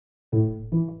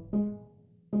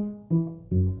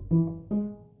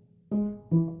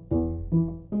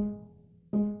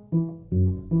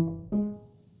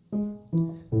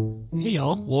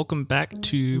welcome back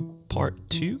to part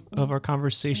 2 of our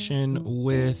conversation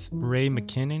with Ray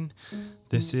McKinnon.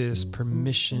 This is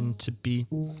Permission to Be.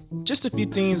 Just a few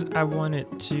things I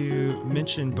wanted to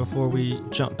mention before we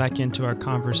jump back into our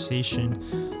conversation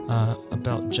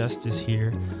about justice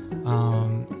here.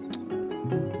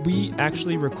 We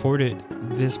actually recorded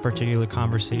this particular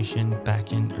conversation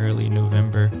back in early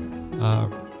November,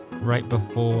 right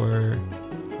before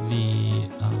the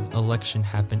election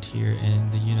happened here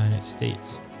in the United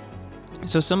States.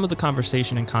 So some of the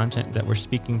conversation and content that we're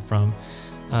speaking from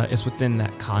is within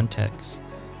that context,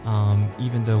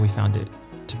 even though we found it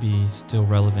to be still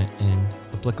relevant and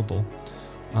applicable.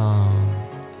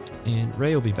 And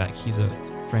Ray will be back. He's a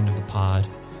friend of the pod.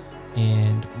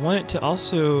 And wanted to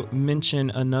also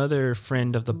mention another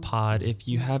friend of the pod. If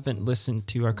you haven't listened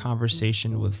to our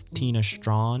conversation with Tina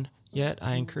Strawn yet,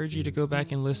 I encourage you to go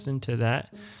back and listen to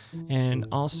that, and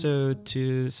also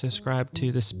to subscribe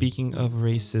to the Speaking of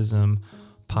Racism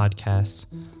podcast.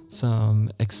 Some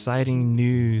exciting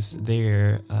news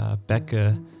there.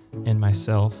 Becca and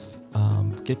myself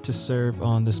get to serve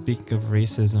on the Speaking of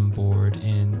Racism board,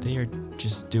 and they are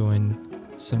just doing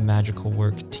some magical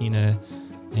work. Tina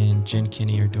and Jen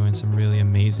Kinney are doing some really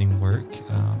amazing work,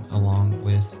 along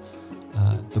with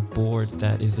the board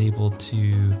that is able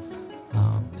to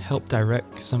help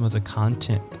direct some of the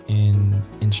content and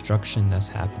instruction that's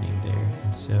happening there.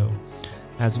 And so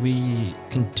as we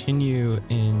continue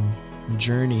in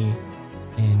journey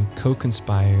and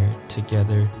co-conspire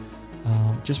together,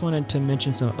 just wanted to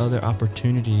mention some other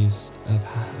opportunities of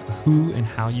who and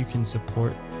how you can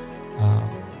support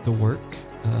the work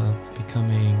of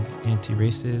becoming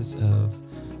anti-racist, of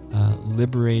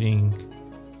liberating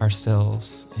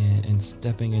ourselves and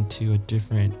stepping into a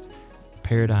different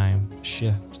paradigm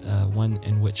shift, one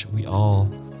in which we all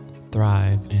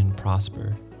thrive and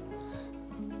prosper.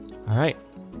 All right,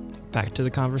 back to the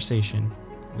conversation.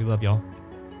 We love y'all.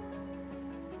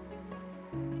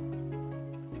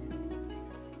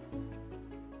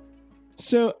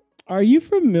 So, are you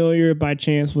familiar by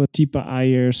chance with Deepa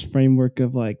Iyer's framework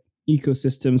of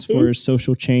ecosystems for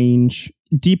social change?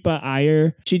 Deepa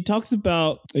Iyer, she talks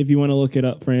about, if you want to look it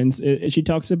up, friends, she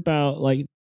talks about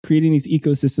creating these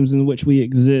ecosystems in which we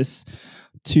exist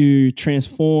to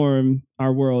transform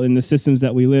our world and the systems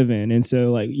that we live in. And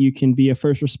so you can be a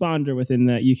first responder within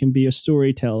that. You can be a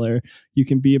storyteller. You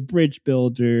can be a bridge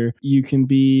builder. You can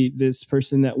be this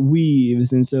person that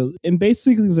weaves. And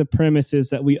basically the premise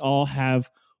is that we all have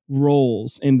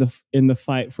roles in the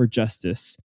fight for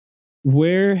justice.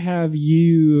 Where have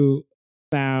you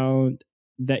found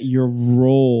that your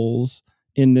roles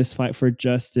in this fight for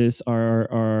justice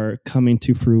are coming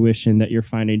to fruition, that you're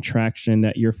finding traction,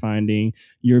 that you're finding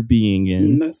your being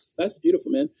in? That's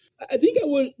beautiful, man. I think I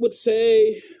would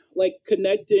say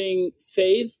connecting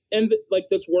faith and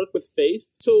this work with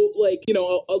faith. So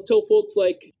I'll tell folks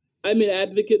I'm an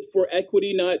advocate for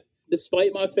equity, not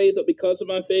despite my faith, but because of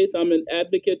my faith. I'm an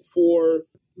advocate for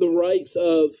the rights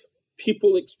of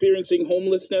people experiencing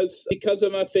homelessness because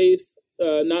of my faith.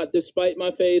 Not despite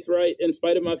my faith, right? In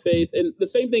spite of my faith. And the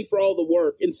same thing for all the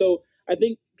work. And so I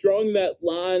think drawing that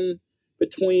line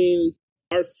between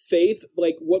our faith,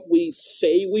 what we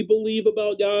say we believe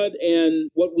about God, and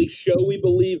what we show we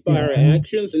believe by our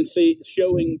actions, and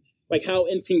showing how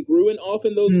incongruent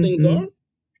often those things are.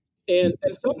 And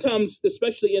sometimes,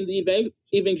 especially in the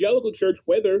evangelical church,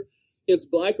 whether it's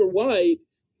black or white,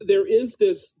 there is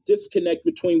this disconnect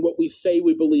between what we say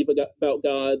we believe about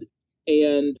God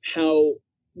and how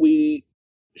we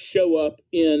show up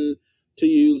in, to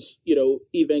use,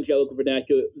 evangelical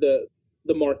vernacular, the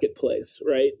marketplace,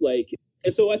 right?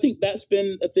 And so I think that's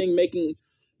been a thing, making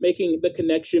the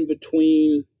connection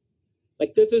between,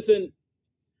 this is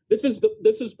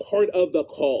part of the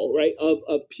call, right?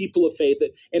 Of people of faith,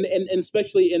 and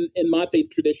especially in my faith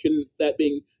tradition, that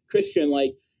being Christian,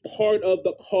 part of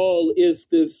the call is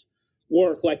this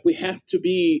work. We have to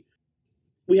be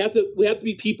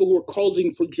people who are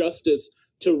causing for justice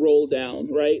to roll down,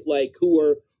 right? Who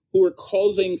are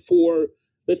causing for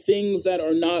the things that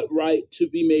are not right to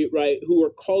be made right, who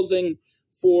are causing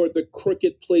for the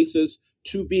crooked places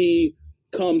to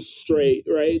become straight,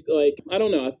 right? I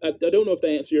don't know. I don't know if that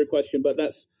answers your question, but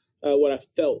that's what I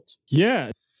felt.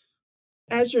 Yeah.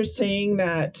 As you're saying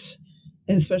that,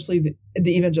 and especially the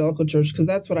evangelical church, because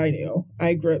that's what I knew.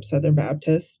 I grew up Southern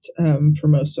Baptist for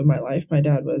most of my life. My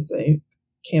dad was a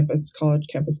college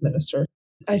campus minister.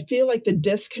 I feel like the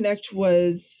disconnect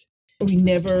was we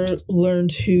never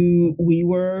learned who we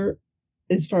were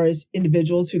as far as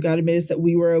individuals who God had made us, that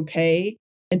we were okay.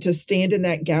 And to stand in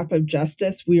that gap of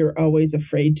justice, we were always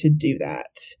afraid to do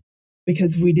that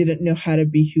because we didn't know how to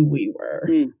be who we were.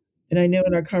 And I know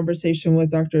in our conversation with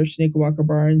Dr. Shanika Walker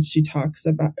Barnes, she talked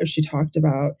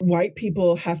about white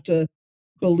people have to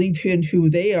believe in who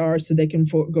they are so they can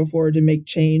go forward and make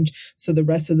change. So the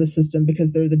rest of the system,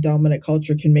 because they're the dominant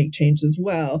culture, can make change as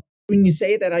well. When you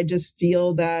say that, I just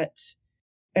feel that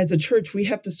as a church, we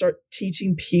have to start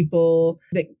teaching people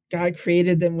that God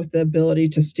created them with the ability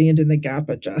to stand in the gap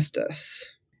of justice.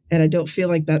 And I don't feel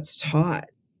like that's taught.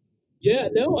 Yeah,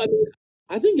 no, I mean,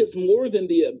 I think it's more than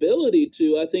the ability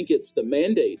to. I think it's the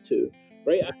mandate to,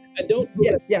 right? I don't.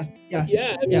 Yes.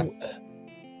 Yeah, I mean,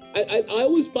 I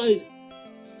always find it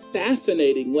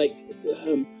fascinating, like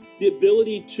the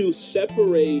ability to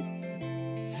separate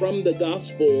from the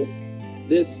gospel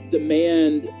this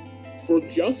demand for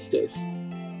justice,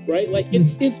 right? Like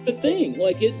it's the thing.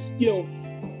 Like it's,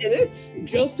 it is.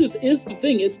 Justice is the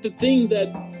thing. It's the thing that,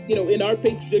 in our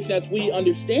faith tradition, as we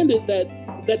understand it, that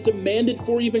demanded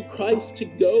for even Christ to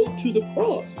go to the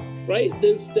cross, right?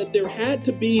 That there had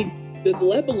to be this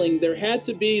leveling, there had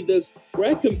to be this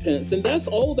recompense, and that's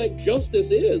all that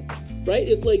justice is, right?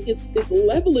 It's like it's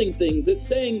leveling things. It's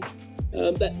saying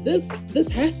that this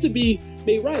has to be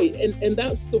made right, and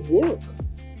that's the work.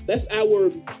 That's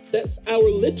our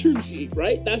liturgy,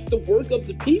 right? That's the work of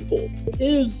the people,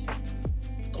 is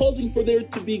causing for there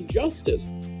to be justice,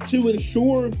 to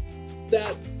ensure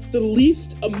that the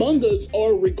least among us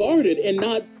are regarded and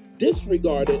not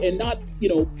disregarded and not,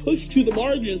 pushed to the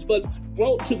margins, but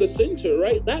brought to the center,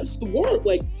 right? That's the work.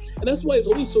 Like, and that's why it's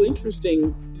always so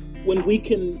interesting when we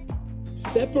can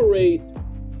separate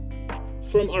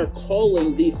from our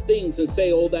calling these things and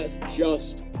say, oh, that's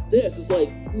just this. It's like,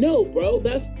 no, bro,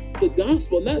 that's the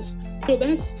gospel. And that's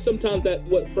sometimes that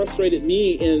what frustrated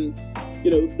me in,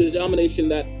 the denomination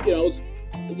that, I was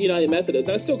United Methodist,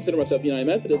 and I still consider myself United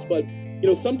Methodist, but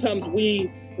sometimes we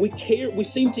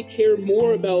seem to care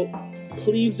more about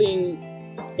pleasing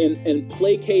and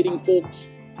placating folks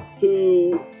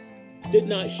who did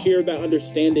not share that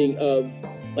understanding of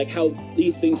like how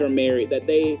these things are married, that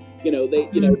the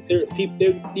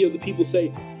people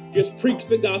say, just preach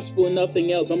the gospel and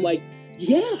nothing else. I'm like,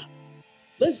 yeah,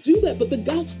 let's do that. But the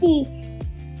gospel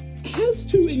has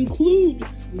to include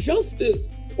justice.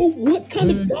 Or what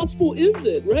kind of gospel is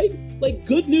it, right? Like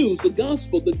good news, the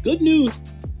gospel, the good news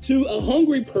to a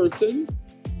hungry person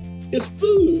is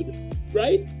food,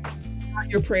 right? Not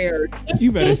your prayer.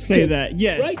 You better say that.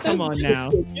 Yes, right? Come on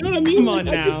now. You know what I mean? Come on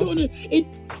I just now. don't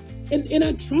and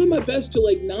I try my best to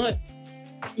like not,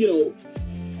 I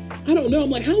don't know. I'm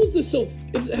like, how is this so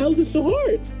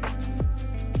hard?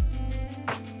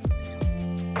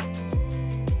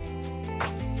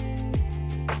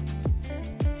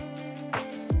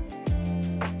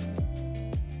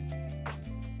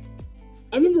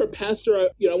 I remember a pastor, I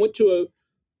went to a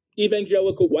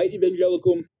white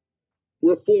evangelical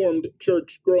Reformed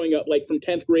church growing up, like from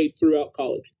 10th grade throughout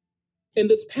college. And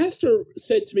this pastor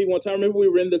said to me one time, I remember we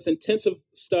were in this intensive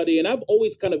study, and I've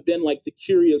always kind of been like the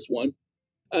curious one.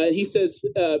 He says,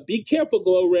 be careful,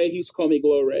 Glory. He used to call me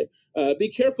Glory. Be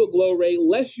careful, Glory,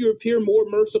 lest you appear more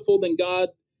merciful than God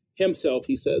himself,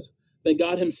 he says, than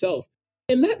God himself.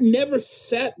 And that never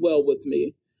sat well with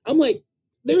me. I'm like,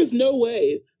 there is no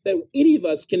way that any of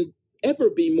us can ever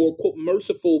be more, quote,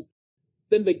 merciful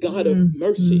than the God of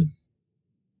mercy,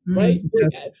 right?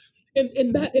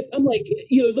 And that, I'm like,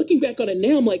 looking back on it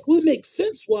now, I'm like, well, it makes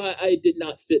sense why I did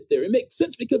not fit there. It makes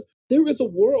sense because there is a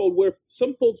world where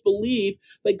some folks believe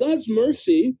that God's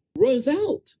mercy runs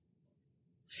out.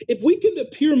 If we can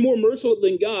appear more merciful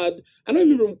than God, I don't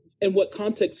remember in what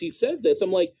context he said this.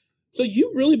 I'm like, so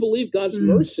you really believe God's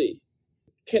mercy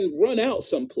can run out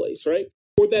someplace, right?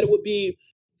 Or that it would be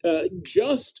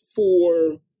just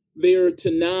for there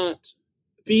to not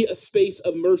be a space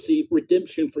of mercy,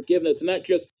 redemption, forgiveness, and not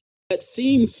just, that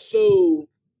seems so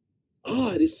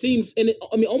odd. It seems,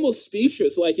 almost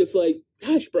specious. Like, it's like,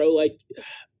 gosh, bro, like,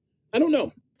 I don't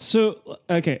know. So,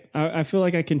 okay, I feel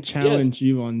like I can challenge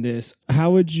you on this. How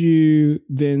would you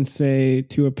then say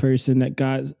to a person that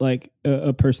God's like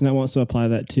a person that wants to apply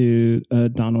that to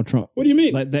Donald Trump? What do you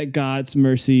mean? Like that God's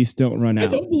mercies don't run out? I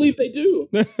don't believe they do.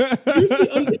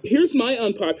 Here's my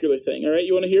unpopular thing. All right,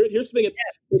 you want to hear it? Here's the thing that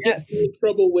gets me in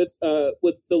trouble with the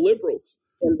liberals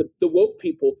and the woke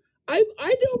people. I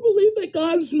don't believe that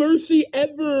God's mercy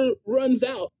ever runs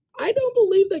out. I don't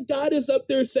believe that God is up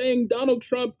there saying, Donald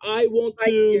Trump, I want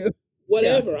to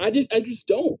whatever. Yeah. I just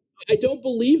don't. I don't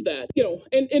believe that.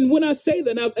 And when I say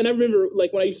that, and I remember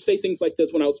like when I used to say things like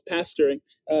this when I was pastoring,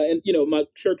 and my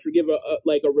church would give a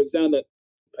resounding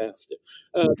pastor.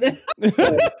 And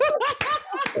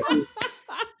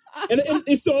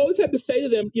so I always had to say to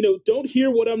them, don't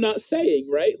hear what I'm not saying,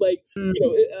 right? Like,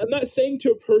 I'm not saying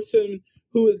to a person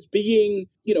who is being,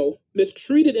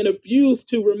 mistreated and abused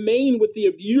to remain with the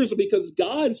abuser because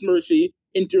God's mercy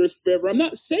endures forever. I'm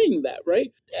not saying that,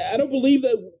 right? I don't believe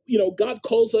that, God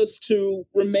calls us to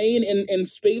remain in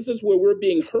spaces where we're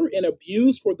being hurt and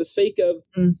abused for the sake of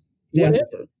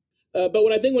whatever. But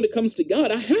when it comes to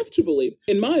God, I have to believe,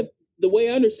 the way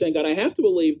I understand God, I have to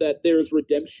believe that there's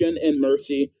redemption and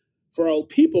mercy for all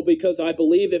people, because I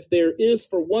believe if there is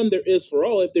for one, there is for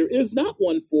all. If there is not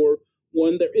one for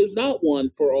one, there is not one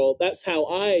for all. That's how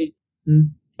I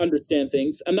understand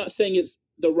things. I'm not saying it's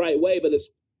the right way, but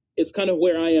it's kind of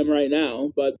where I am right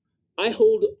now. But I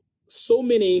hold so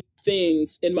many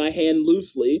things in my hand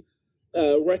loosely,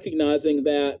 recognizing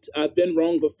that I've been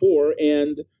wrong before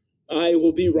and I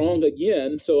will be wrong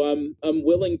again. So I'm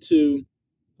willing to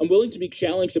be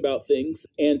challenged about things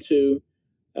and to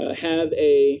have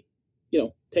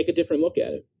take a different look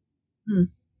at it.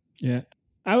 Yeah.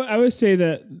 I would say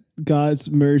that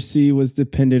God's mercy was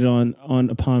dependent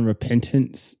upon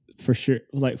repentance for sure,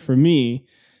 like for me.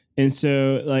 And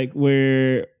so like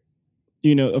where,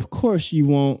 of course you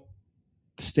don't want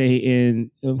to stay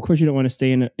in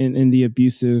the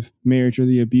abusive marriage or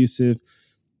the abusive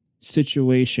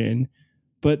situation,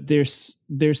 but there's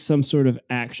some sort of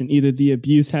action. Either the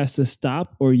abuse has to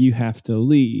stop or you have to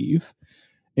leave.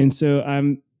 And so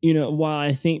while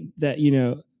I think that,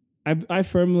 I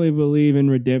firmly believe in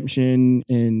redemption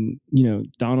and,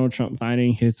 Donald Trump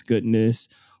finding his goodness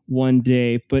one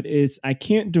day, but I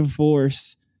can't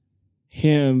divorce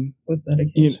him with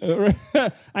medication.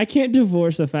 I can't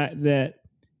divorce the fact that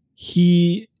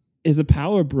he is a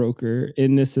power broker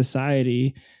in this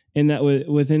society, and that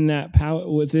within that power,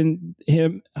 within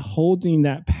him holding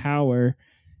that power,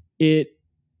 it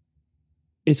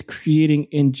is creating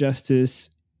injustice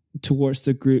towards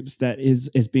the groups that is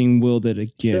being wielded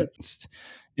against.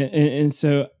 Sure. And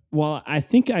so while I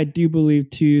think I do believe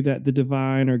too that the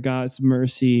divine or God's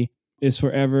mercy is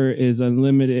forever, is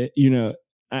unlimited,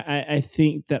 I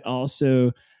think that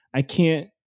also I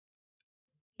think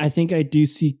I do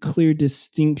see clear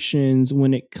distinctions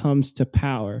when it comes to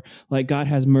power. Like God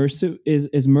has mercy,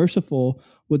 is merciful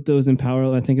with those in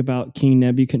power. I think about King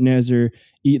Nebuchadnezzar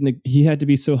he had to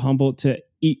be so humble to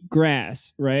eat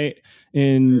grass, right?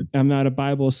 And I'm not a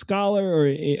Bible scholar or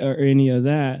any of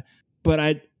that, but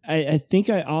I think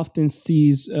I often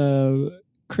see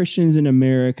Christians in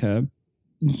America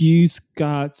use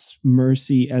God's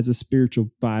mercy as a spiritual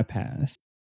bypass.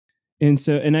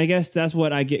 And I guess that's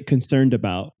what I get concerned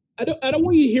about. I don't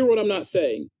want you to hear what I'm not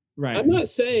saying. Right. I'm not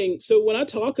saying, so when I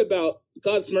talk about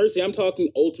God's mercy, I'm talking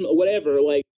ultimate, whatever,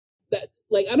 like that,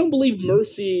 like I don't believe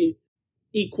mercy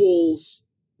equals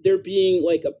there being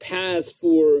like a pass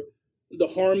for the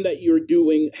harm that you're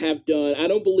have done. I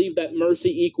don't believe that mercy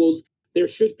equals there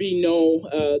should be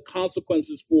no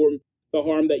consequences for the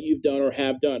harm that you've done or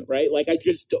have done, right? Like I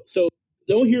just don't, so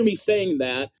don't hear me saying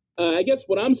that. I guess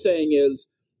what I'm saying is,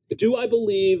 do I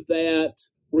believe that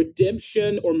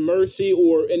redemption or mercy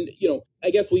I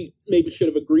guess we maybe should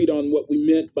have agreed on what we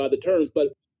meant by the terms,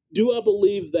 but do I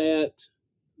believe that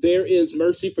there is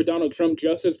mercy for Donald Trump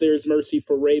just as there is mercy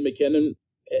for Ray McKinnon?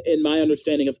 In my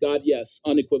understanding of God, yes,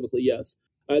 unequivocally, yes.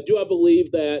 Do I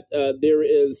believe that there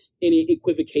is any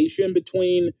equivocation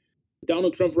between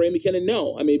Donald Trump and Ray McKinnon?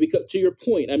 No. I mean, because to your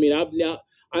point, I mean,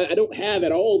 I don't have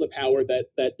at all the power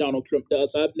that Donald Trump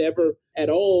does. I've never at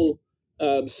all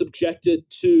subjected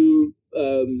to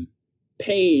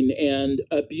pain and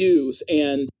abuse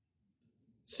and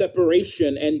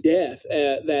separation and death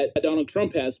that Donald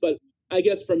Trump has. But I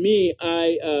guess for me,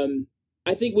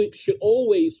 I think we should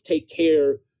always take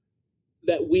care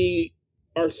that we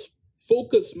are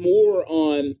focused more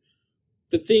on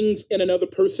the things in another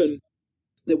person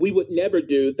that we would never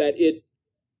do, that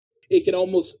it can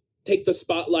almost take the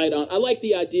spotlight on. I like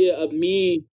the idea of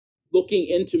me looking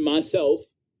into myself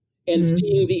and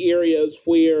seeing the areas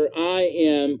where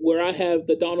I have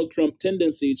the Donald Trump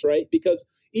tendencies, right? Because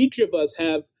each of us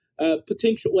have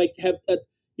potential,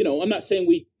 I'm not saying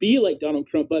we be like Donald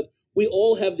Trump, but we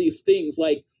all have these things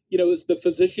like, it's the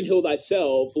physician heal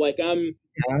thyself. Like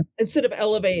instead of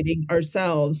elevating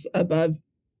ourselves above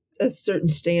a certain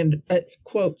standard,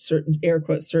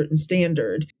 certain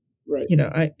standard. Right.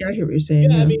 I hear what you're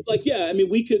saying. Yeah. I mean,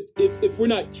 we could, if we're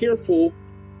not careful,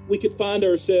 we could find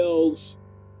ourselves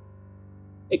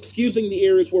excusing the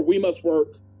areas where we must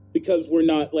work because we're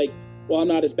not I'm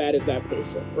not as bad as that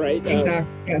person, right? Exactly.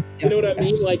 Yes, you know what I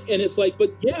mean? And it's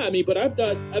but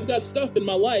I've got stuff in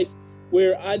my life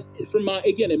where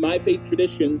in my faith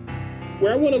tradition,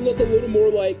 where I want to look a little more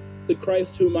like the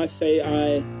Christ whom I say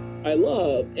I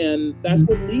love. And that's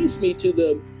what leads me to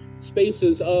the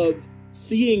spaces of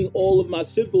seeing all of my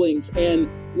siblings and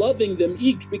loving them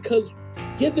each, because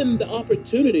given the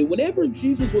opportunity, whenever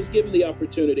Jesus was given the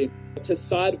opportunity to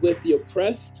side with the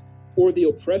oppressed or the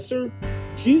oppressor,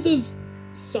 Jesus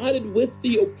sided with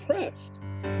the oppressed,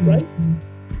 right?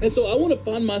 And so I want to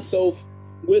find myself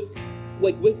with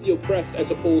the oppressed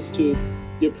as opposed to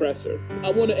the oppressor.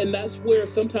 And that's where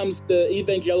sometimes the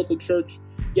evangelical church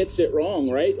gets it wrong,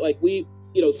 right? Like we,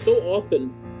 so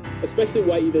often, especially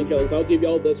white evangelicals, I'll give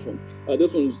y'all this one.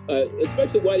 This one's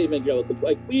especially white evangelicals.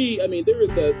 Like there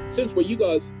is a sense where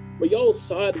y'all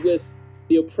side with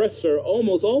the oppressor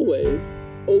almost always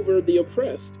over the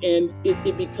oppressed, and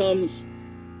it becomes,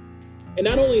 and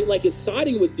not only like it's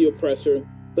siding with the oppressor,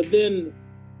 but then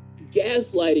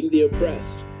gaslighting the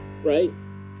oppressed, right?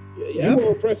 You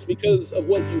are oppressed because of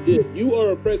what you did. You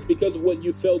are oppressed because of what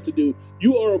you failed to do.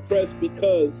 You are oppressed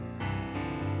because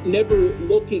never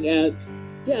looking at,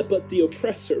 but the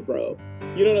oppressor, bro.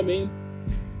 You know what I mean?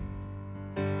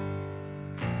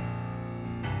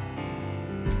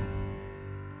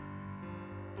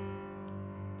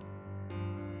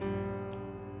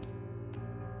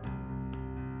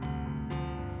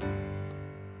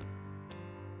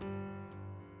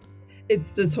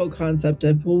 It's this whole concept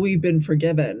of, well, we've been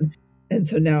forgiven, and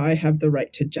so now I have the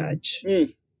right to judge.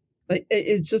 Like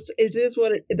it is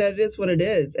what it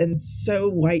is. And so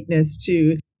whiteness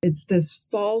too, it's this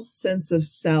false sense of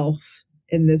self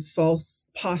and this false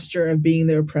posture of being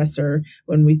the oppressor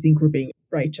when we think we're being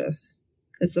righteous.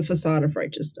 It's the facade of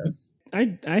righteousness.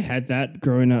 I had that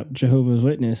growing up, Jehovah's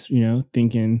Witness,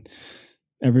 thinking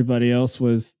everybody else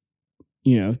was,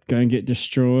 going to get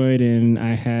destroyed, and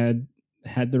I had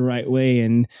the right way.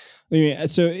 And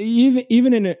so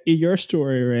even in your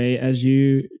story, Ray, as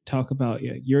you talk about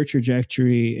your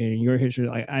trajectory and your history,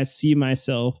 like I see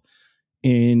myself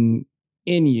in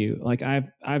you. Like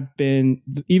I've been,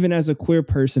 even as a queer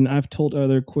person, I've told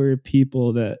other queer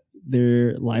people that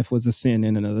their life was a sin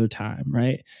in another time,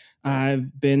 right?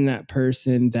 I've been that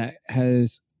person that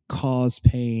has caused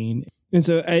pain. And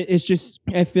so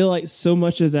I feel like so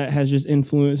much of that has just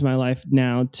influenced my life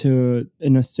now to,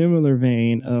 in a similar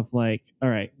vein of like, all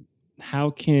right, how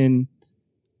can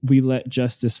we let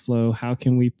justice flow? How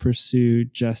can we pursue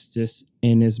justice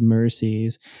in his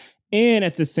mercies? And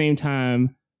at the same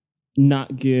time,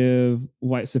 not give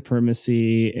white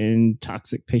supremacy and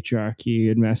toxic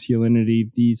patriarchy and masculinity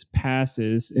these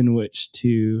passes in which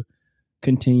to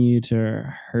continue to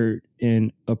hurt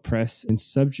and oppress and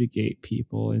subjugate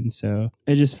people. And so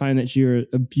I just find that you're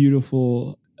a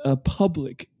beautiful,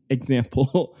 public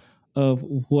example of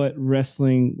what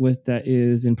wrestling with that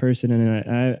is in person.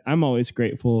 And I'm always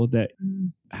grateful that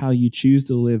how you choose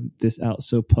to live this out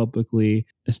so publicly,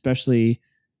 especially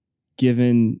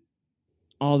given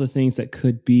all the things that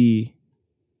could be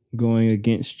going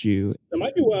against you. That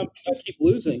might be why I keep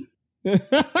losing.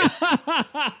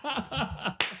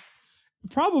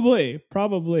 Probably.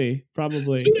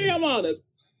 Too damn honest.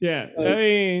 Yeah, I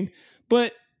mean,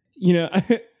 but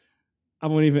I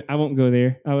won't go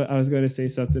there. I was going to say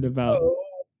something about.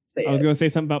 I was going to say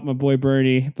something about my boy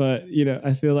Bernie, but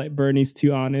I feel like Bernie's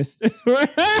too honest. Well,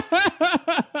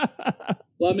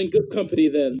 I'm in good company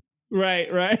then. Right.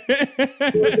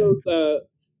 Those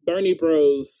Bernie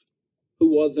bros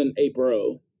who wasn't a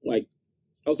bro. Like,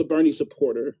 I was a Bernie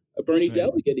supporter, a Bernie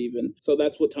delegate even. So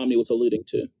that's what Tommy was alluding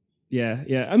to.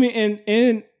 Yeah. I mean,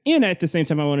 and at the same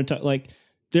time, I want to talk, like,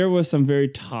 there was some very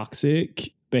toxic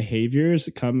behaviors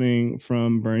coming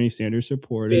from Bernie Sanders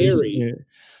supporters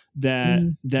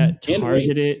that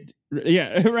targeted.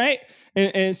 Yeah, right.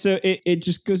 And so it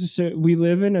just goes to say we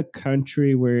live in a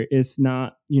country where it's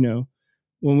not,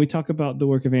 when we talk about the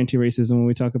work of anti-racism, when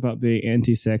we talk about being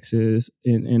anti-sexist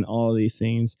and all these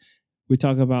things, we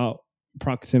talk about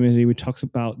proximity, we talk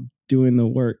about doing the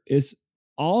work. It's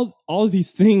all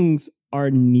these things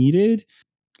are needed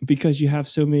because you have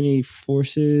so many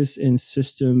forces and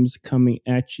systems coming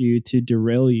at you to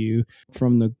derail you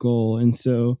from the goal. And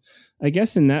so I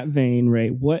guess in that vein, Ray,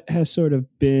 what has sort of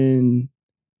been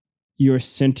your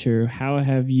center? How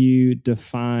have you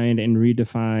defined and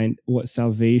redefined what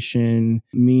salvation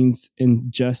means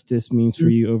and justice means for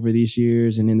you over these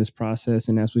years and in this process,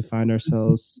 and as we find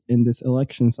ourselves in this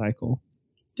election cycle?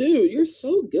 Dude, you're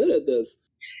so good at this.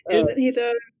 Isn't he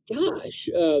though? Gosh,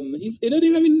 he doesn't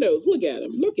even have any nose. Look at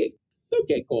him. Look at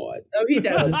God. Oh, he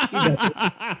doesn't.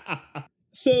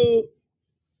 So,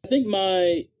 I think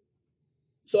I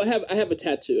have a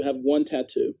tattoo. I have one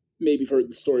tattoo. Maybe you've heard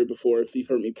the story before if you've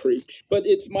heard me preach. But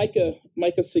it's Micah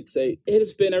 6:8. It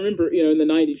has been, I remember, in the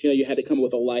 90s, you had to come up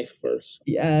with a life verse.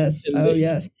 Yes.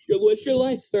 What's your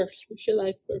life verse? What's your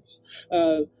life verse?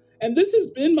 And this has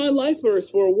been my life verse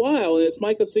for a while, and it's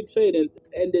Micah 6:8, and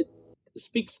it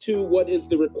speaks to what is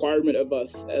the requirement of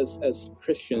us as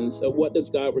Christians. What does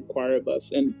God require of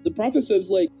us? And the prophet says,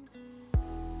 like,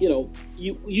 you know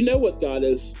what God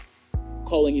is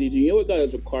calling you to do. You know what God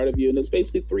has required of you, and it's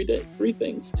basically three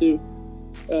things: to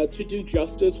do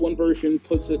justice. One version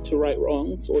puts it to right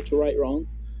wrongs, to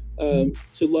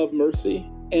love mercy,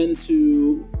 and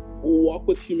to walk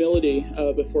with humility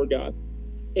before God.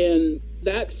 And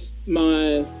those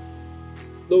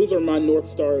are my North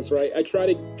Stars, right? I try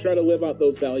to live out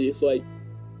those values, like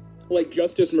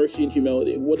justice, mercy, and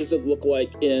humility. What does it look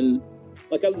like I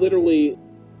literally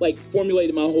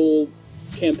formulated my whole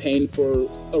campaign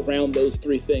around those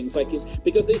three things,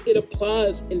 because it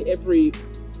applies in every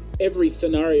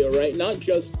scenario, right? Not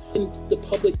just in the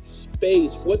public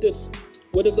space. What does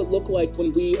it look like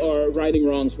when we are righting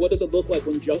wrongs? What does it look like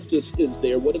when justice is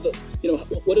there? What does it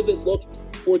look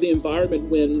for the environment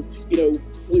when,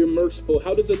 we're merciful?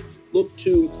 How does it look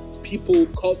to people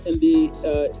caught in the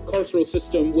carceral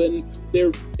system when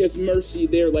there is mercy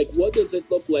there? Like, what does it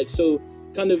look like? So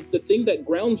kind of the thing that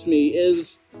grounds me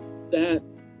is that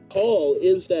call,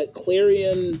 is that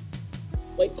clarion,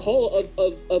 call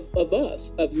of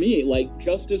us, of me, like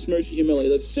justice, mercy, humility.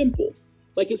 That's simple.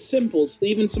 It's simple.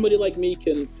 Even somebody like me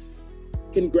can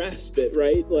grasp it,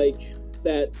 right?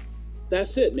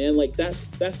 That's it, man. That's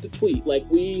the tweet.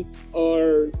 We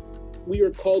are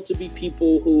called to be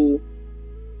people who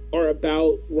are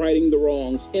about righting the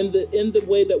wrongs in the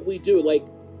way that we do,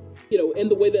 in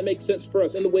the way that makes sense for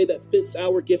us, in the way that fits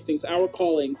our giftings, our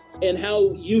callings. And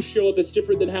how you show up is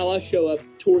different than how I show up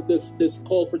toward this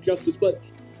call for justice. But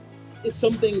it's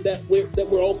something that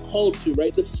we're all called to,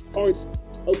 right? This is part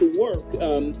of the work.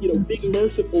 Being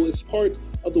merciful is part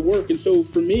of the work. And so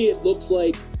for me, it looks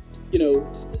like,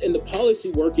 in the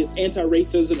policy work, it's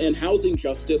anti-racism and housing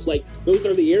justice. Those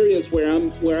are the areas where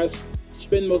I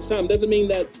spend most time. Doesn't mean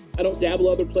that I don't dabble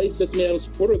other places. Doesn't mean I don't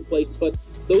support other places, but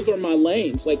those are my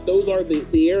lanes. Those are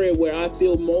the area where I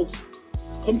feel most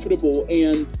comfortable.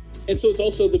 And so it's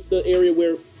also the area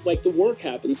where the work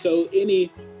happens. So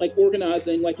any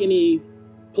organizing, any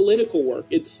political work,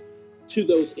 it's to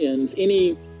those ends.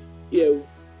 Any,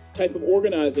 type of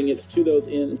organizing, it's to those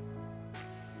ends.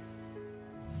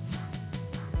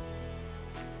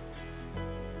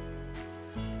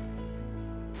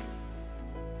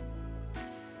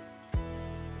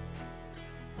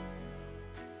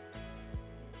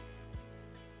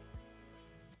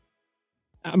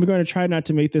 I'm going to try not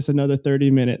to make this another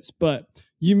 30 minutes, but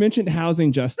you mentioned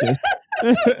housing justice.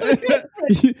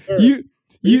 you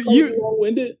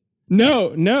long-winded?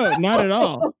 No, not at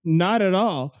all. Not at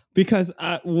all. Because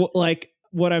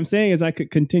what I'm saying is I could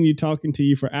continue talking to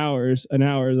you for hours and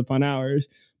hours upon hours,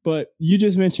 but you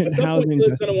just mentioned housing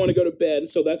justice. I don't want to go to bed,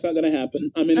 so that's not going to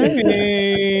happen. I'm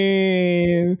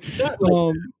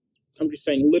just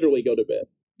saying, literally go to bed.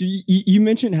 You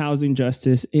mentioned housing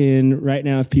justice, and right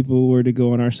now, if people were to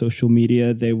go on our social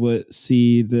media, they would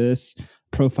see this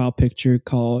profile picture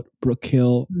called Brook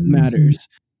Hill Matters.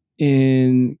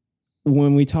 And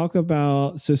when we talk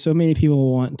about, so many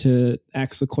people want to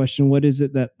ask the question, what is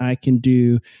it that I can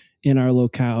do in our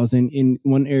locales? And in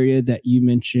one area that you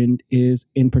mentioned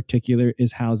in particular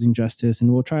is housing justice.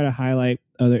 And we'll try to highlight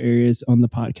other areas on the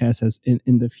podcast as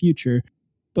in the future.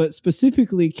 But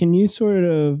specifically, can you sort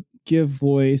of give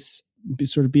voice,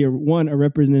 be a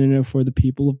representative for the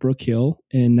people of Brook Hill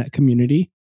and that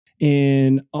community,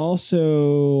 and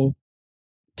also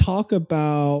talk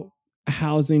about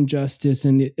housing justice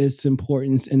and its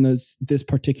importance in this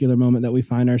particular moment that we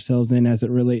find ourselves in as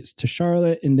it relates to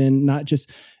Charlotte, and then not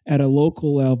just at a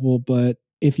local level, but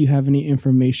if you have any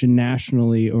information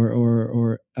nationally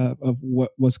or of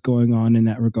what's going on in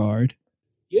that regard.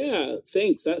 Yeah,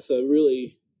 thanks. That's a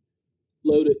really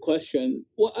loaded question.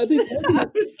 Well, I think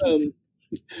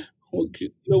one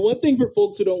thing for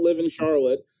folks who don't live in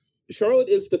Charlotte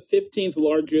is the 15th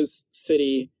largest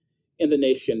city in the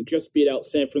nation, just beat out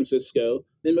San Francisco.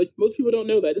 And most people don't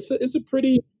know that. It's a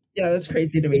pretty... Yeah, that's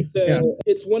crazy to me.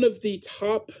 It's one of the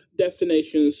top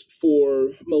destinations for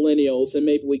millennials, and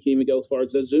maybe we can even go as far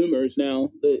as the Zoomers now,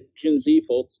 the Gen Z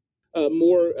folks.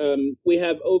 We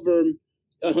have over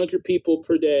 100 people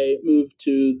per day move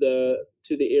to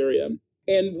the area.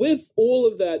 And with all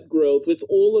of that growth, with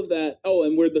all of that,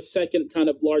 and we're the second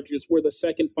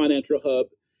financial hub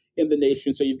in the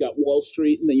nation. So you've got Wall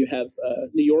Street, and then you have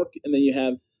New York, and then you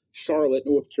have Charlotte,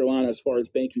 North Carolina, as far as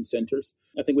banking centers.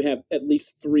 I think we have at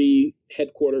least 3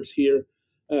 headquarters here,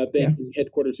 banking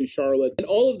headquarters in Charlotte. And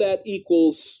all of that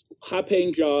equals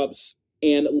high-paying jobs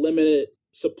and limited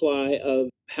supply of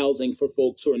housing for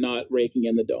folks who are not raking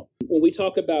in the dough. When we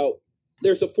talk about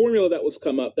there's a formula that was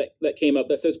that came up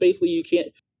that says basically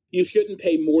you shouldn't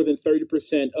pay more than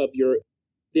 30% of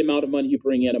the amount of money you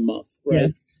bring in a month, right?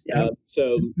 Yes. Yeah.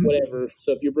 So whatever.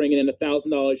 So if you're bringing in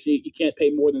 $1,000, you can't pay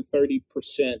more than 30%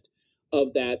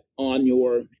 of that on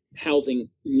your housing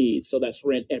needs. So that's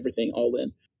rent, everything, all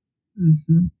in.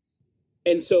 Mm-hmm.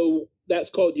 And so that's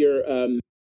called your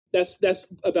that's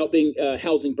about being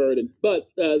housing burden. But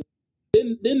then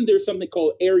there's something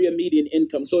called area median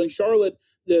income. So in Charlotte,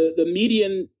 the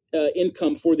median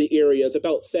income for the area is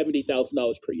about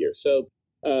 $70,000 per year. So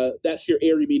that's your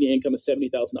area median income is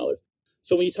 $70,000.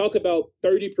 So when you talk about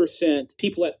 30%,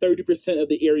 people at 30% of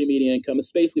the area median income,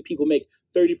 it's basically people make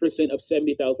 30% of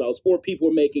 $70,000, or people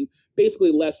are making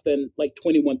basically less than like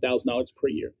 $21,000 per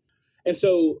year. And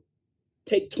so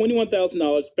take $21,000,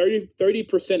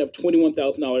 30% of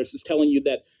 $21,000 is telling you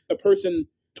that a person,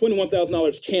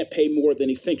 $21,000 can't pay more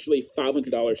than essentially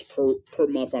 $500 per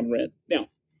month on rent. Now,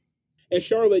 in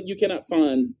Charlotte, you cannot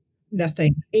find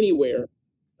nothing anywhere.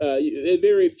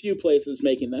 Very few places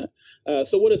making that.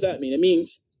 So what does that mean? It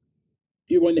means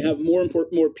you're going to have more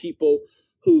people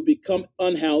who become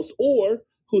unhoused or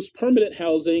whose permanent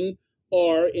housing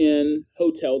are in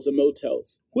hotels and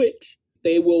motels, which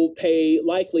they will pay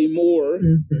likely more,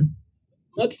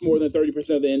 much more than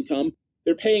 30% of the income.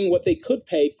 They're paying what they could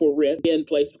pay for rent in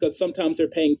place, because sometimes they're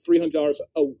paying $300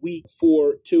 a week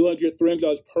for $200,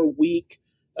 $300 per week.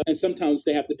 And sometimes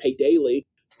they have to pay daily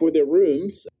for their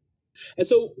rooms. And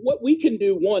so what we can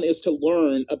do, one, is to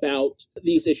learn about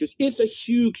these issues. It's a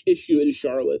huge issue in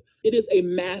Charlotte. It is a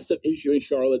massive issue in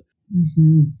Charlotte.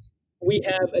 Mm-hmm. We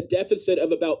have a deficit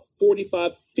of about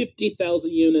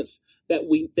 50,000 units that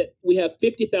we have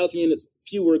 50,000 units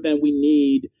fewer than we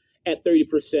need at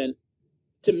 30%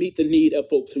 to meet the need of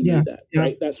folks who need that,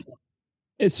 right? That's one.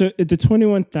 So the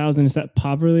 21,000, is that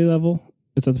poverty level?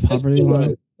 Is that the poverty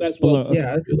line? That's below. Okay.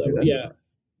 Yeah.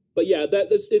 But yeah,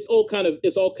 it's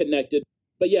all connected.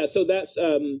 But yeah, so that's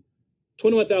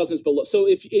 21,000 is below. So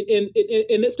if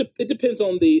it depends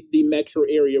on the metro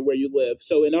area where you live.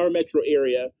 So in our metro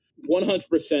area,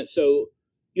 100%. So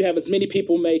you have as many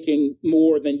people making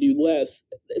more than you less.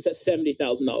 It's at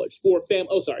 $70,000 for a family.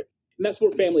 Oh, sorry, and that's for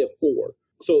a family of four.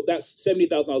 So that's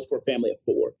 $70,000 for a family of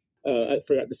four. I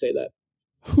forgot to say that.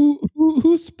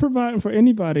 Who's providing for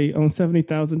anybody on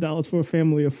 $70,000 for a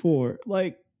family of four?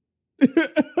 Like.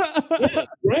 Yeah,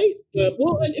 right.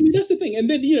 Well, I mean, that's the thing. And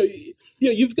then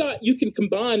you can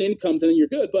combine incomes and then you're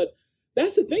good. But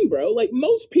that's the thing, bro. Like,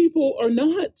 most people are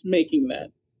not making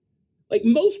that. Like,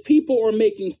 most people are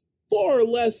making far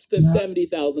less than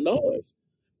 $70,000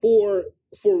 for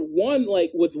one, like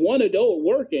with one adult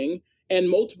working and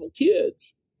multiple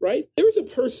kids. Right. There's a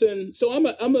person. So I'm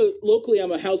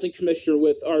a housing commissioner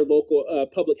with our local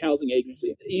public housing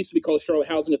agency. It used to be called Charlotte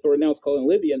Housing Authority. Now it's called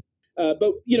Enlivian.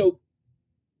 But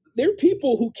there are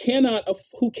people who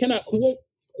won't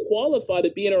qualify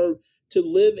to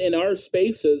live in our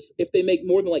spaces if they make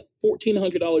more than like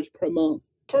 $1,400 per month,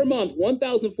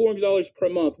 $1,400 per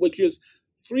month, which is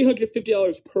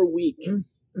 $350 per week.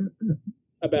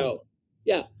 About,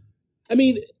 yeah. I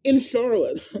mean, in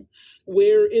Charlotte,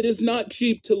 where it is not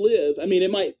cheap to live. I mean,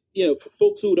 it might, for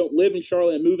folks who don't live in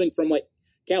Charlotte and moving from like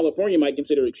California might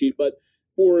consider it cheap, but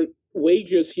for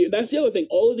wages here, that's the other thing.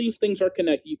 All of these things are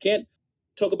connected. You can't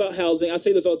talk about housing. I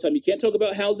say this all the time. You can't talk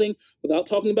about housing without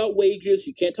talking about wages.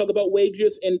 You can't talk about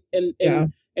wages and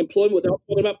employment without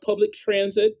talking about public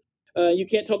transit. You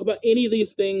can't talk about any of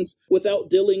these things without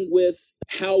dealing with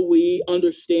how we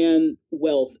understand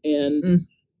wealth and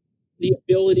the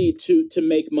ability to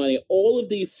make money. All of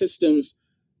these systems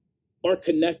are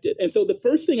connected. And so the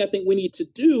first thing I think we need to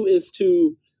do is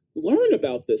to learn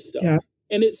about this stuff. Yeah.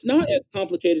 And it's not as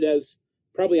complicated as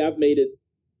probably I've made it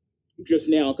just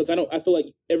now, because I feel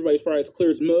like everybody's probably as clear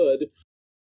as mud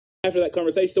after that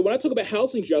conversation. So when I talk about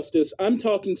housing justice, I'm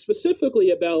talking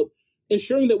specifically about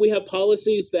ensuring that we have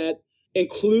policies that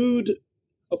include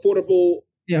affordable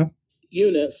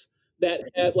units that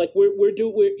have, like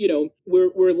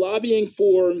we're lobbying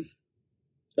for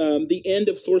the end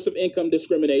of source of income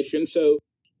discrimination. So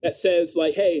that says,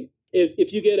 like, hey,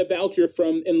 if you get a voucher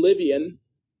from Enlivian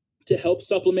to help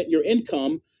supplement your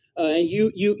income, and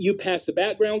you pass the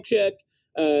background check,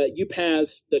 you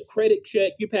pass the credit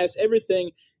check, you pass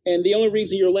everything, and the only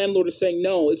reason your landlord is saying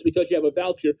no is because you have a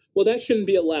voucher. Well, that shouldn't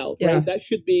be allowed, right?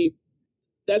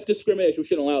 That's discrimination. We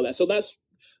shouldn't allow that. So that's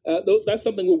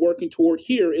something we're working toward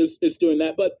here is doing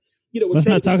that. But let's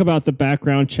not talk about the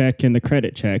background check and the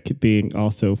credit check being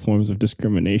also forms of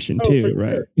discrimination too,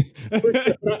 right? Sure.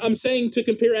 I'm saying to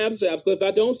compare apples to apples. If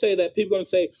I don't say that, people are going to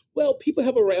say, well, people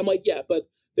have a right. I'm like, yeah, but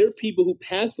there are people who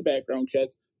pass the background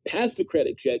checks pass the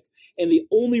credit checks, and the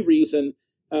only reason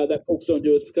that folks don't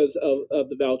do it is because of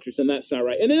the vouchers, and that's not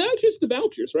right. And then not just the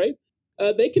vouchers, right?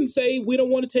 They can say, we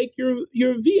don't want to take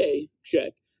your VA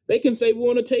check. They can say, we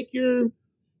want to take your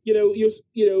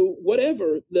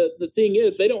whatever the thing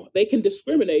is. They can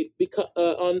discriminate because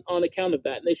on account of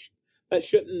that, and that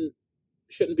shouldn't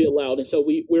be allowed. And so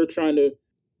we're trying to,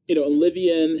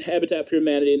 Olivian, Habitat for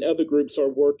Humanity, and other groups are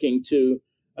working to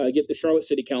get the Charlotte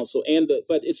City Council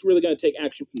but it's really going to take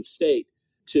action from the state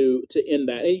to end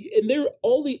that. And they're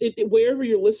wherever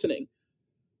you're listening,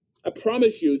 I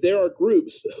promise you, there are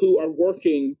groups who are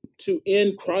working to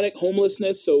end chronic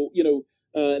homelessness. So,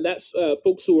 and that's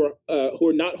folks who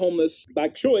are not homeless by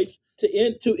choice to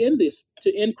end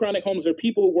chronic homelessness. There are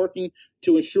people who are working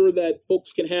to ensure that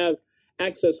folks can have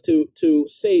access to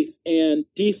safe and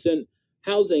decent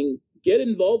housing. Get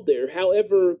involved there,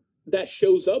 however that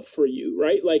shows up for you,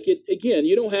 right? Like again,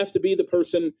 you don't have to be the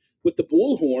person with the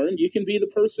bullhorn. You can be the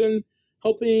person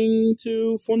helping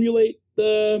to formulate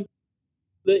the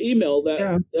email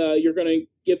that you're going to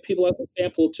give people as a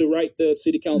sample to write the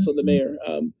city council and the mayor.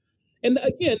 And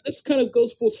again, this kind of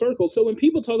goes full circle. So when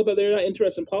people talk about they're not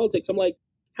interested in politics, I'm like,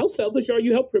 how selfish are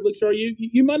you? How privileged are you?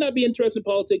 You might not be interested in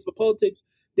politics, but politics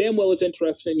damn well is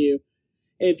interested in you.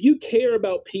 And if you care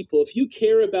about people, if you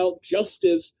care about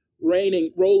justice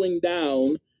rolling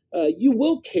down, you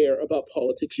will care about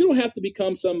politics. You don't have to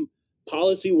become some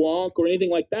policy wonk or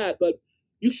anything like that, but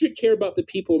you should care about the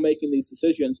people making these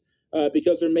decisions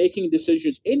because they're making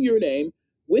decisions in your name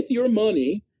with your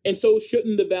money. And so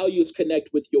shouldn't the values connect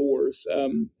with yours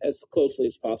as closely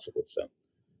as possible? So,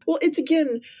 well, it's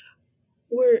again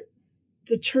where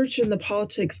the church and the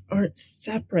politics aren't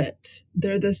separate.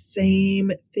 They're the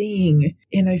same thing.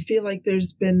 And I feel like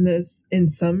there's been this, in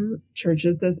some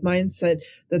churches, this mindset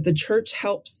that the church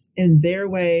helps in their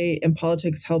way and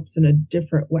politics helps in a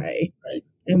different way. Right.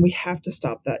 And we have to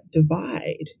stop that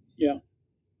divide. Yeah.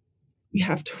 We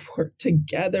have to work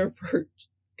together for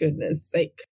goodness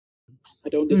sake. I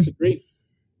don't disagree.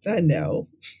 I know.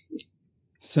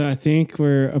 So I think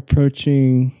we're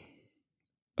approaching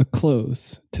a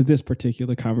close to this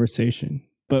particular conversation.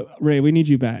 But Ray, we need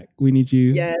you back. We need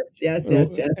you. Yes.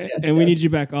 And we need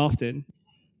you back often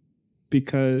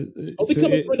because I'll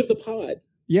become a friend of the pod.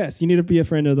 Yes, you need to be a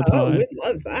friend of the pod. Oh, we'd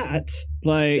love that.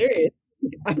 Like, seriously,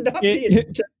 I'm not being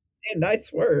just saying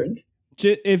nice words.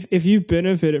 If you've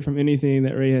benefited from anything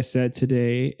that Ray has said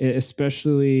today,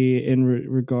 especially in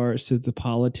regards to the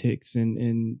politics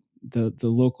and the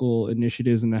local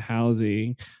initiatives and the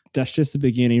housing, that's just the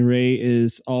beginning. Ray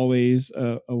is always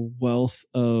a wealth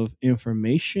of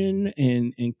information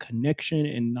and connection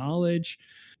and knowledge.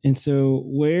 And so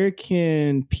where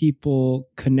can people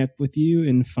connect with you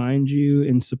and find you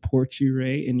and support you,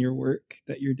 Ray, in your work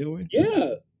that you're doing?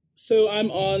 Yeah. So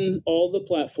I'm on all the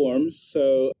platforms.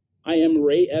 So I am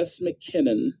Ray S.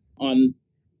 McKinnon on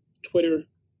Twitter,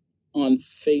 on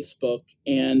Facebook,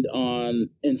 and on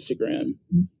Instagram.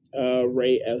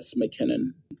 Ray S.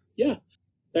 McKinnon. Yeah.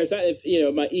 There's that. If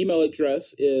my email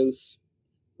address is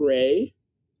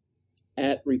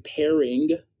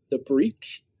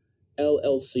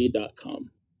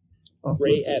ray@repairingthebreachllc.com. Awesome.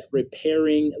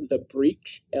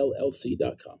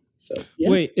 ray@repairingthebreachllc.com. So yeah.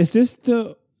 Wait,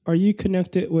 are you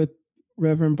connected with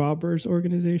Reverend Barber's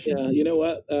organization? Yeah, you know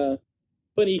what?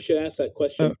 Funny you should ask that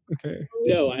question. Oh, okay.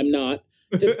 No, I'm not.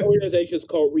 His organization is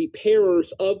called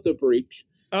Repairers of the Breach.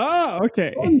 Oh,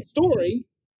 okay. Fun story.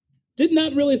 Did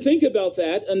not really think about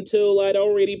that until I'd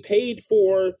already paid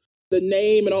for the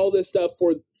name and all this stuff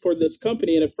for this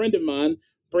company. And a friend of mine,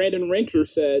 Brandon Rencher,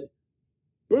 said,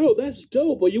 "Bro, that's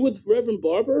dope. Are you with Reverend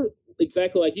Barber?"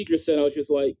 Exactly like you just said. I was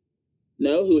just like,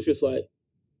 no. He was just like,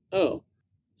 oh.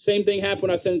 Same thing happened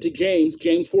when I sent it to James.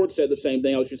 James Ford said the same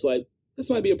thing. I was just like, this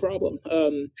might be a problem.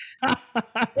 And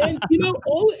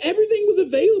everything was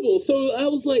available. So I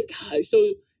was like, gosh,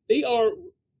 so they are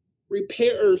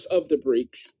Repairers of the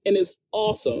Breach, and it's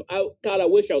awesome. I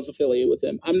wish I was affiliated with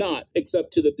him. I'm not,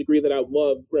 except to the degree that I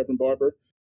love Reverend Barber.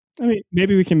 I mean,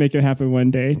 maybe we can make it happen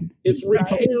one day. It's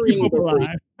Repairing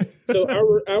the Breach. So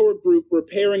our group,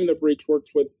 Repairing the Breach,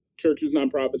 works with churches,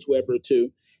 nonprofits, whoever,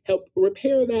 to help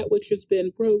repair that which has been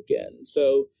broken.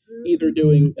 So either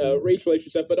doing race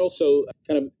relations stuff, but also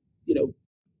kind of,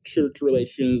 church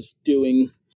relations,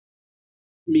 doing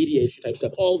mediation type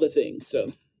stuff, all the things.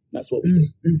 So that's what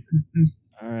we do.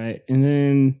 All right. And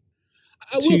then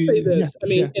I will say this.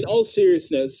 In all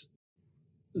seriousness,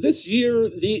 this year,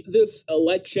 this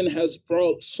election has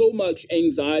brought so much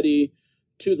anxiety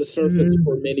to the surface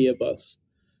for many of us.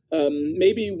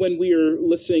 Maybe when we are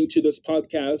listening to this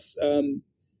podcast,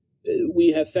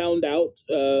 we have found out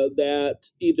that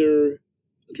either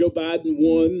Joe Biden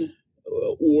won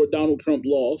or Donald Trump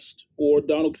lost, or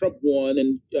Donald Trump won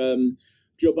and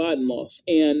Joe Biden lost.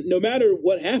 And no matter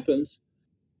what happens,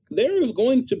 there is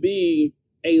going to be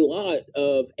a lot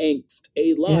of angst,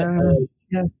 a lot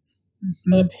of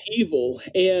upheaval.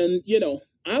 And,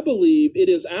 I believe it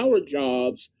is our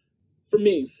jobs, for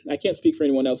me, I can't speak for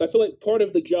anyone else. I feel like part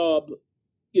of the job,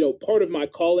 part of my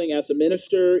calling as a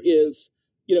minister is,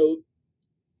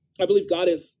 I believe God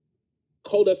has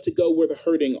called us to go where the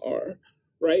hurting are,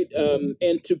 right?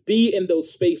 And to be in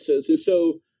those spaces. And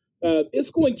so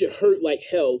it's going to hurt like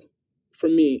hell for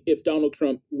me if Donald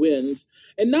Trump wins.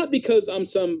 And not because I'm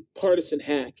some partisan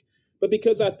hack, but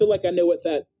because I feel like I know what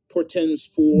that portends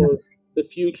for the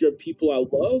future of people I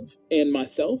love and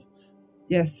myself.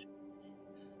 Yes.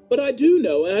 But I do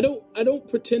know, and I don't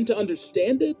pretend to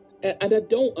understand it, and I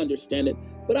don't understand it,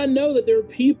 but I know that there are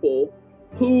people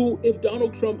who, if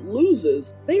Donald Trump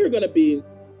loses, they are going to be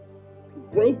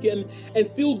broken and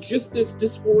feel just as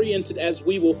disoriented as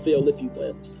we will feel if he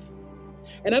wins.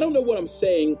 And I don't know what I'm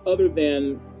saying other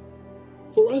than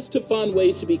for us to find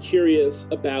ways to be curious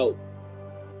about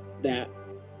that.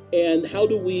 And how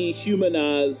do we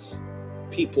humanize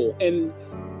people? And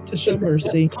to show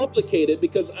mercy. It's complicated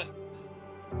because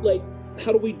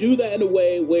how do we do that in a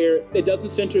way where it doesn't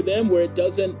center them, where it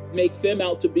doesn't make them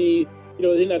out to be,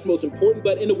 the thing that's most important,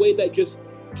 but in a way that just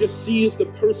sees the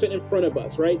person in front of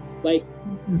us, right? Like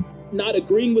not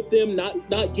agreeing with them,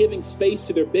 not giving space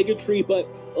to their bigotry, but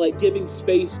like giving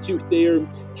space to their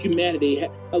humanity,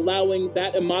 allowing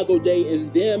that Imago Dei in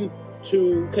them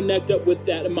to connect up with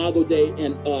that Imago Dei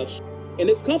in us. And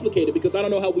it's complicated because I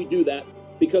don't know how we do that,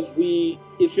 because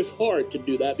it's just hard to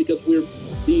do that because we're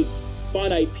these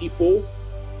finite people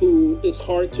who it's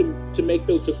hard to make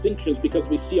those distinctions because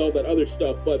we see all that other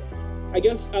stuff. But I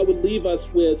guess I would leave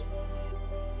us with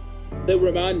the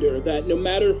reminder that no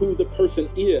matter who the person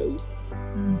is,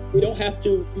 we don't have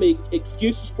to make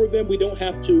excuses for them. We don't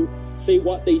have to say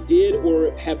what they did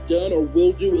or have done or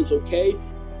will do is okay,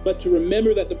 but to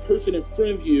remember that the person in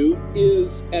front of you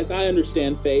is, as I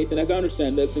understand faith, and as I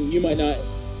understand this, and you might not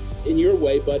in your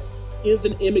way, but is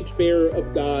an image bearer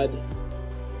of God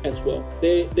as well.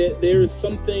 There is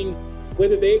something,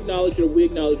 whether they acknowledge it or we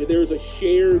acknowledge it, there is a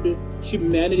shared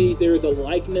humanity, there is a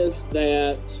likeness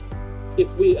that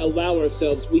if we allow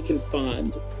ourselves, we can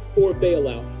find, or if they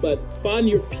allow. But find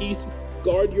your peace,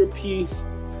 guard your peace,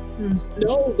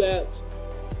 know that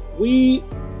we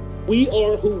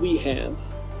are who we have.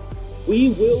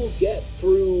 We will get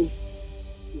through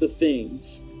the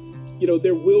things.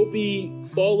 There will be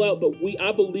fallout, but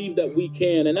I believe that we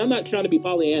can. And I'm not trying to be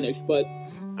Pollyannish, but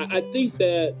I think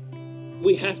that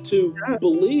we have to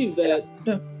believe that.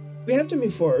 No, we have to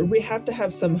move forward. We have to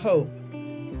have some hope,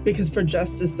 because for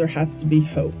justice, there has to be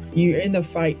hope. You're in the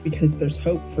fight because there's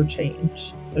hope for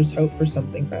change. There's hope for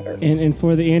something better. And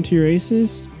for the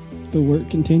anti-racists, the work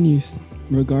continues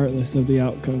regardless of the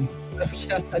outcome. Oh,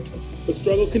 yeah, that does. The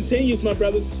struggle continues, my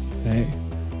brothers. Hey.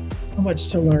 So much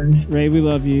to learn. Ray, we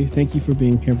love you. Thank you for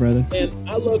being here, brother. And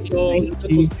I love y'all.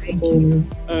 Thank you.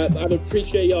 I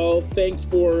appreciate y'all. Thanks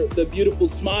for the beautiful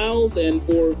smiles and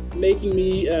for making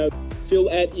me feel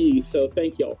at ease. So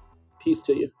thank y'all. Peace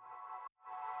to you.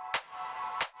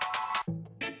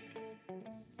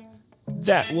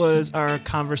 That was our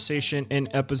conversation and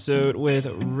episode with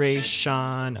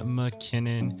Ray-Sean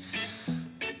McKinnon.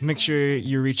 Make sure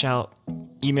you reach out,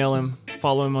 email him,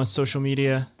 follow him on social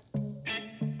media,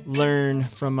 learn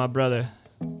from my brother.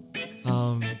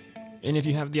 And if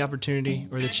you have the opportunity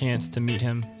or the chance to meet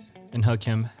him and hug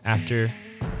him after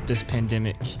this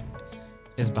pandemic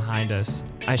is behind us,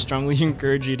 I strongly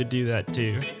encourage you to do that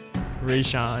too.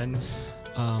 Ray-Sean,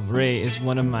 Ray is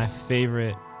one of my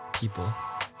favorite people.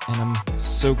 And I'm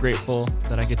so grateful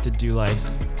that I get to do life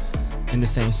in the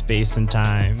same space and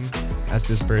time as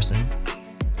this person.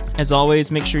 As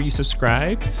always, make sure you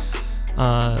subscribe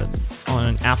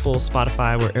on Apple,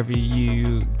 Spotify, wherever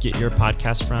you get your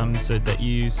podcast from, so that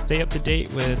you stay up to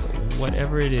date with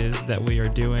whatever it is that we are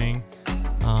doing,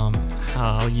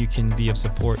 how you can be of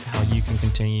support, how you can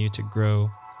continue to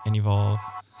grow and evolve.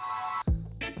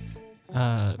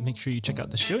 Make sure you check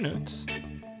out the show notes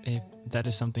if that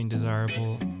is something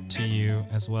desirable to you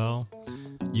as well.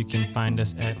 You can find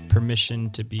us at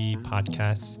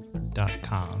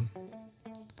permissiontobepodcast.com.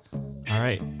 All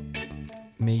right.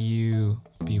 May you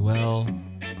be well.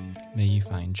 May you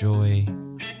find joy.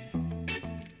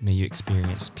 May you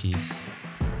experience peace.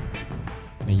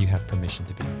 May you have permission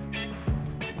to be.